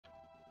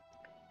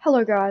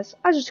Hello guys,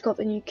 I just got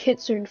the new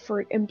Kitsune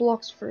fruit in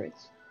Blox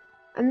fruits,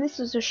 and this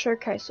is a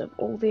showcase of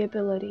all the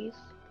abilities.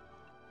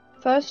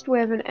 First we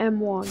have an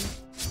M1.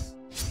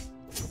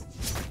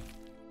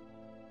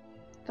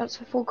 That's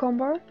a full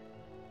combo.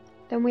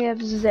 Then we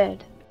have Z.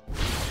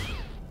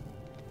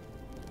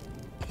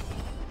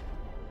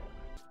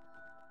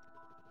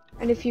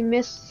 And if you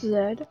miss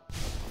Z,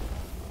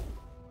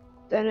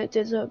 then it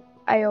does a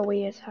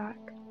AoE attack.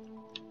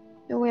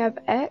 Then we have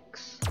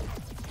X.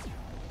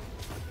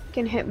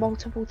 Can hit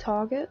multiple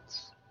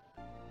targets.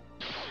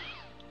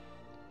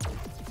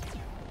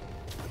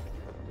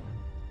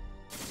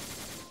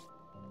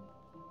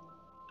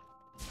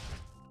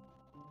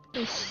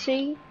 And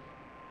C,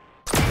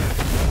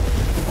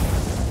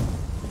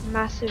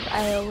 massive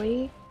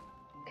AoE,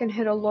 can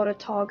hit a lot of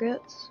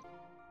targets.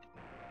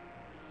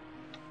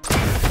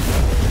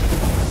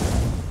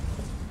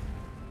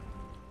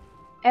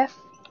 F,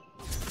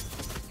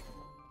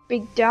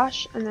 big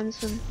dash and then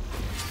some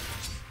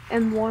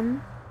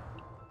M1.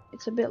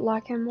 It's a bit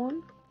like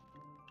M1.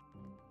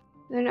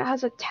 Then it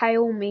has a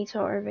tail meter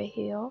over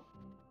here,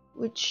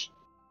 which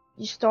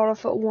you start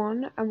off at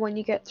 1, and when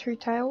you get 2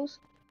 tails,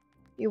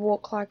 you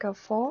walk like a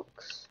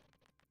fox,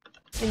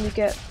 and you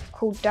get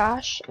cool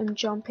dash and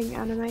jumping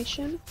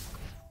animation.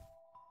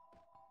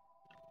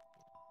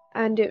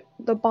 And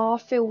the bar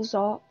fills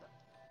up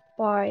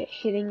by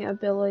hitting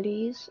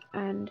abilities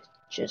and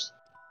just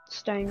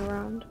staying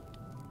around.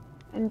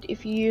 And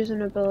if you use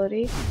an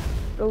ability,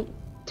 it'll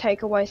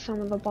take away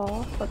some of the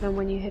bar, but then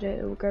when you hit it,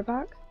 it will go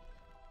back.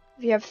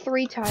 If you have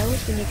 3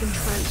 tails, then you can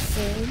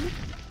transform.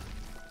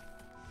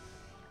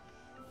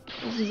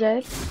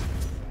 Z,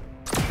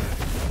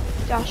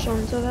 dash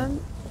onto them,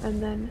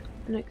 and then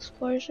an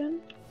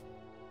explosion.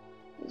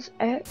 There's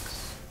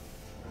X.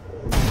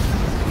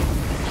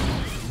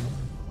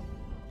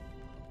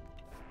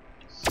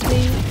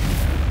 C.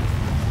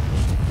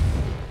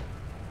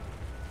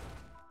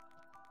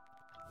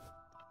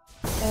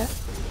 F.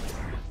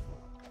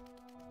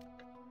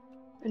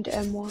 And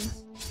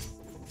M1.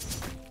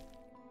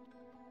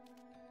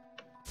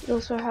 It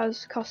also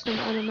has custom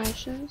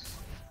animations.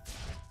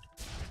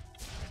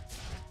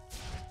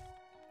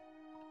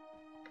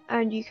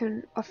 And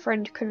a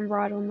friend can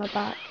ride on the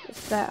back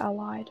if they're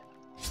allied.